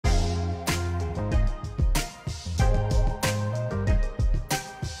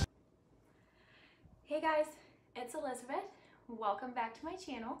Hey guys, it's Elizabeth. Welcome back to my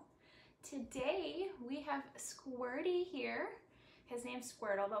channel. Today we have Squirty here. His name's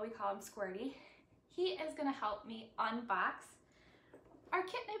Squirtle, but we call him Squirty. He is gonna help me unbox our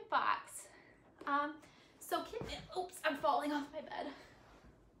kitnipbox. Oops, I'm falling off my bed.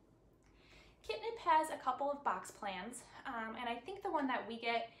 Kitnip has a couple of box plans, and I think the one that we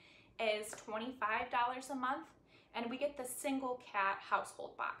get is $25 a month, and we get the single cat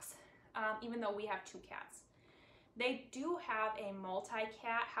household box. Even though we have 2 cats. They do have a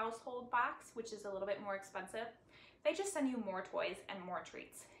multi-cat household box, which is a little bit more expensive. They just send you more toys and more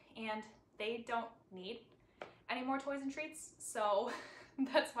treats, and they don't need any more toys and treats, so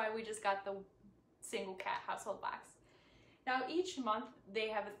that's why we just got the single cat household box. Now each month they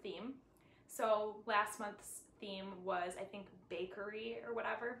have a theme. So last month's theme was, I think, bakery or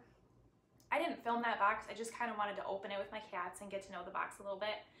whatever. I didn't film that box, I just kind of wanted to open it with my cats and get to know the box a little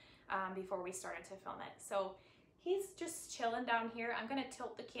bit. Before we started to film it. So he's just chilling down here. I'm gonna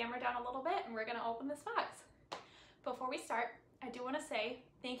tilt the camera down a little bit and we're gonna open this box. Before we start, I do wanna say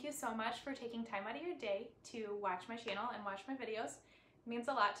thank you so much for taking time out of your day to watch my channel and watch my videos. It means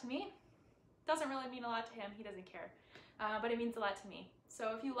a lot to me. Doesn't really mean a lot to him, he doesn't care, but it means a lot to me.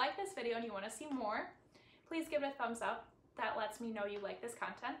 So if you like this video and you wanna see more, please give it a thumbs up. That lets me know you like this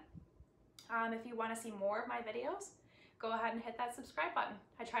content. If you wanna see more of my videos, go ahead and hit that subscribe button.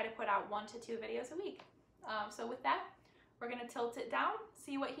 I try to put out 1 to 2 videos a week. So with that, we're gonna tilt it down,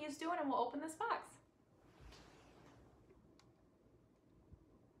 see what he's doing, and we'll open this box.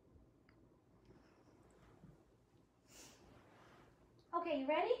 Okay, you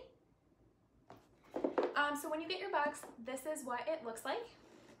ready? So when you get your box, this is what it looks like.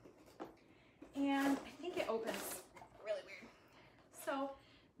 And I think it opens really weird. So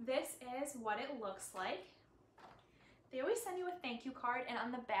this is what it looks like. They always send you a thank you card, and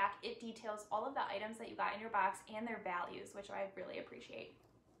on the back it details all of the items that you got in your box and their values, which I really appreciate.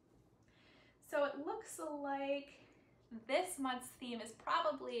 So it looks like this month's theme is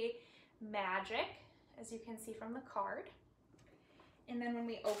probably magic, as you can see from the card. And then when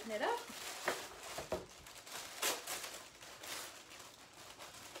we open it up,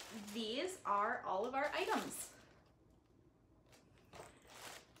 these are all of our items.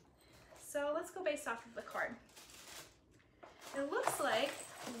 So let's go based off of the card. It looks like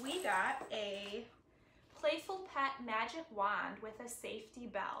we got a playful pet magic wand with a safety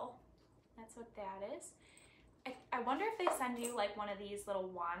bell. That's what that is. I wonder if they send you like one of these little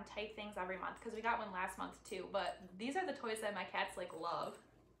wand type things every month, because we got one last month too, but these are the toys that my cats like love.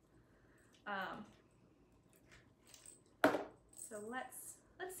 So let's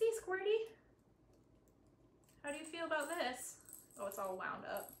see, Squirty. How do you feel about this? Oh, it's all wound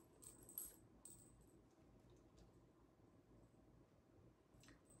up.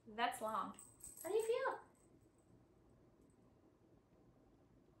 That's long. How do you feel?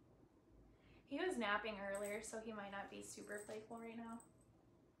 He was napping earlier, so he might not be super playful right now.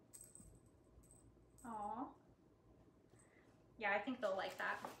 Aww. Yeah, I think they'll like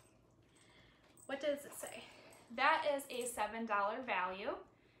that. What does it say? That is a $7 value.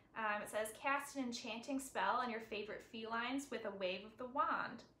 It says, cast an enchanting spell on your favorite felines with a wave of the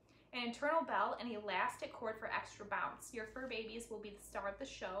wand. An internal bell and elastic cord for extra bounce. Your fur babies will be the star of the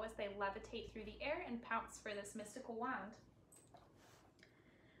show as they levitate through the air and pounce for this mystical wand.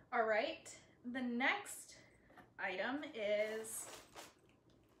 All right, the next item is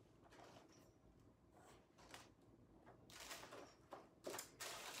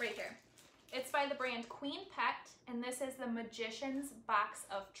right here. It's by the brand Queen Pet, and this is the Magician's Box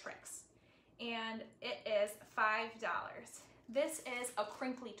of Tricks, and it is $5. This is a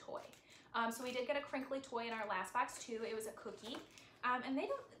crinkly toy. So we did get a crinkly toy in our last box too. It was a cookie. And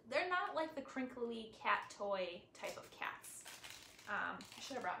they're not like the crinkly cat toy type of cats. I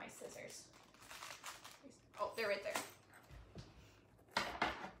should have brought my scissors. Oh, they're right there.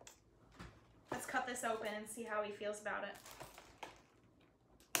 Let's cut this open and see how he feels about it.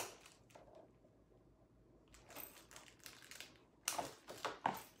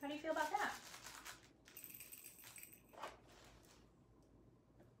 How do you feel about that?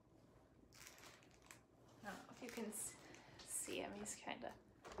 You can see him, he's kind of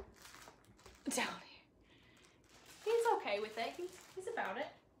down here. He's okay with it, he's about it.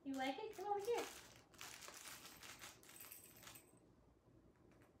 You like it? Come over here.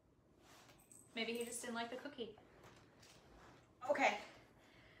 Maybe he just didn't like the cookie. Okay.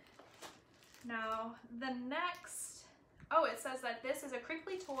 Now, the next, oh, it says that this is a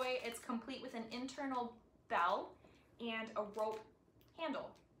crinkly toy. It's complete with an internal bell and a rope handle.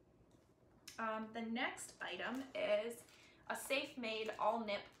 The next item is a safe-made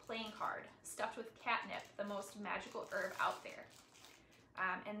all-nip playing card stuffed with catnip, the most magical herb out there.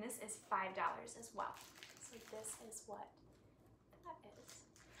 And this is $5 as well. So this is what that is.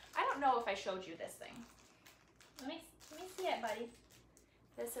 I don't know if I showed you this thing. Let me see it, buddy.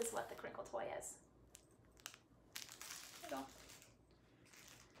 This is what the crinkle toy is. There you go.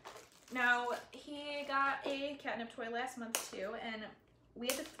 Now, he got a catnip toy last month too, and we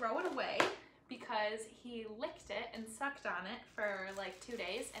had to throw it away because he licked it and sucked on it for like 2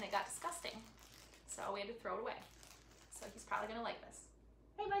 days and it got disgusting. So we had to throw it away. So he's probably gonna like this.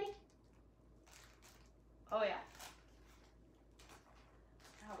 Hey, buddy. Oh yeah.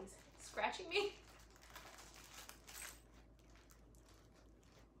 Oh, he's scratching me.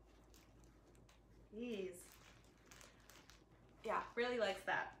 Jeez. Yeah, really likes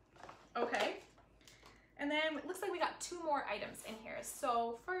that. Okay. And then it looks like we got 2 more items in here.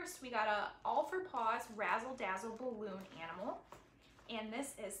 So first we got a All for Paws Razzle Dazzle Balloon Animal. And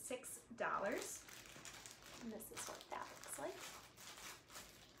this is $6. And this is what that looks like.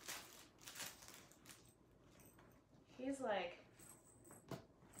 He's like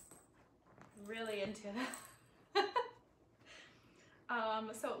really into that.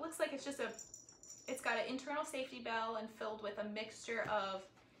 So it looks like it's just it's got an internal safety bell and filled with a mixture of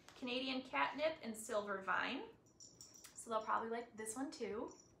Canadian catnip and silver vine. So they'll probably like this one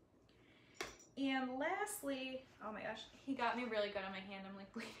too. And lastly, oh my gosh, he got me really good on my hand. I'm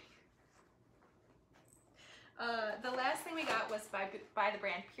like bleeding. The last thing we got was by the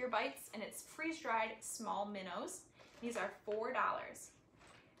brand Pure Bites, and it's freeze-dried small minnows. These are $4.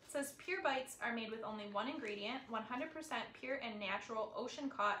 It says Pure Bites are made with only one ingredient, 100% pure and natural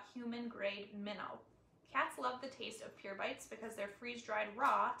ocean-caught human-grade minnow. Cats love the taste of Pure Bites because they're freeze-dried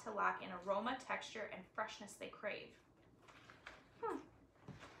raw to lock in aroma, texture, and freshness they crave.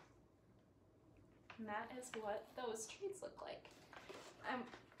 And that is what those treats look like.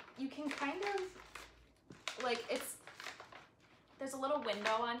 You can kind of, like, there's a little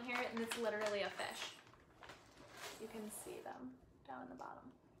window on here and it's literally a fish. You can see them down in the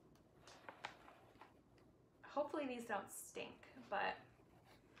bottom. Hopefully these don't stink, but,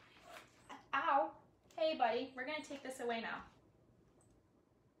 ow. Hey buddy, we're gonna take this away now.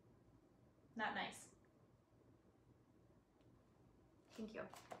 Not nice. Thank you.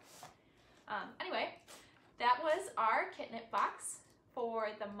 Anyway, that was our kitnip box for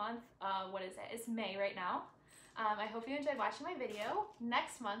the month of, what is it? It's May right now. I hope you enjoyed watching my video.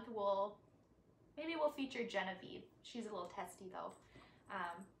 Next month maybe we'll feature Genevieve. She's a little testy though.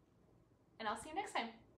 And I'll see you next time.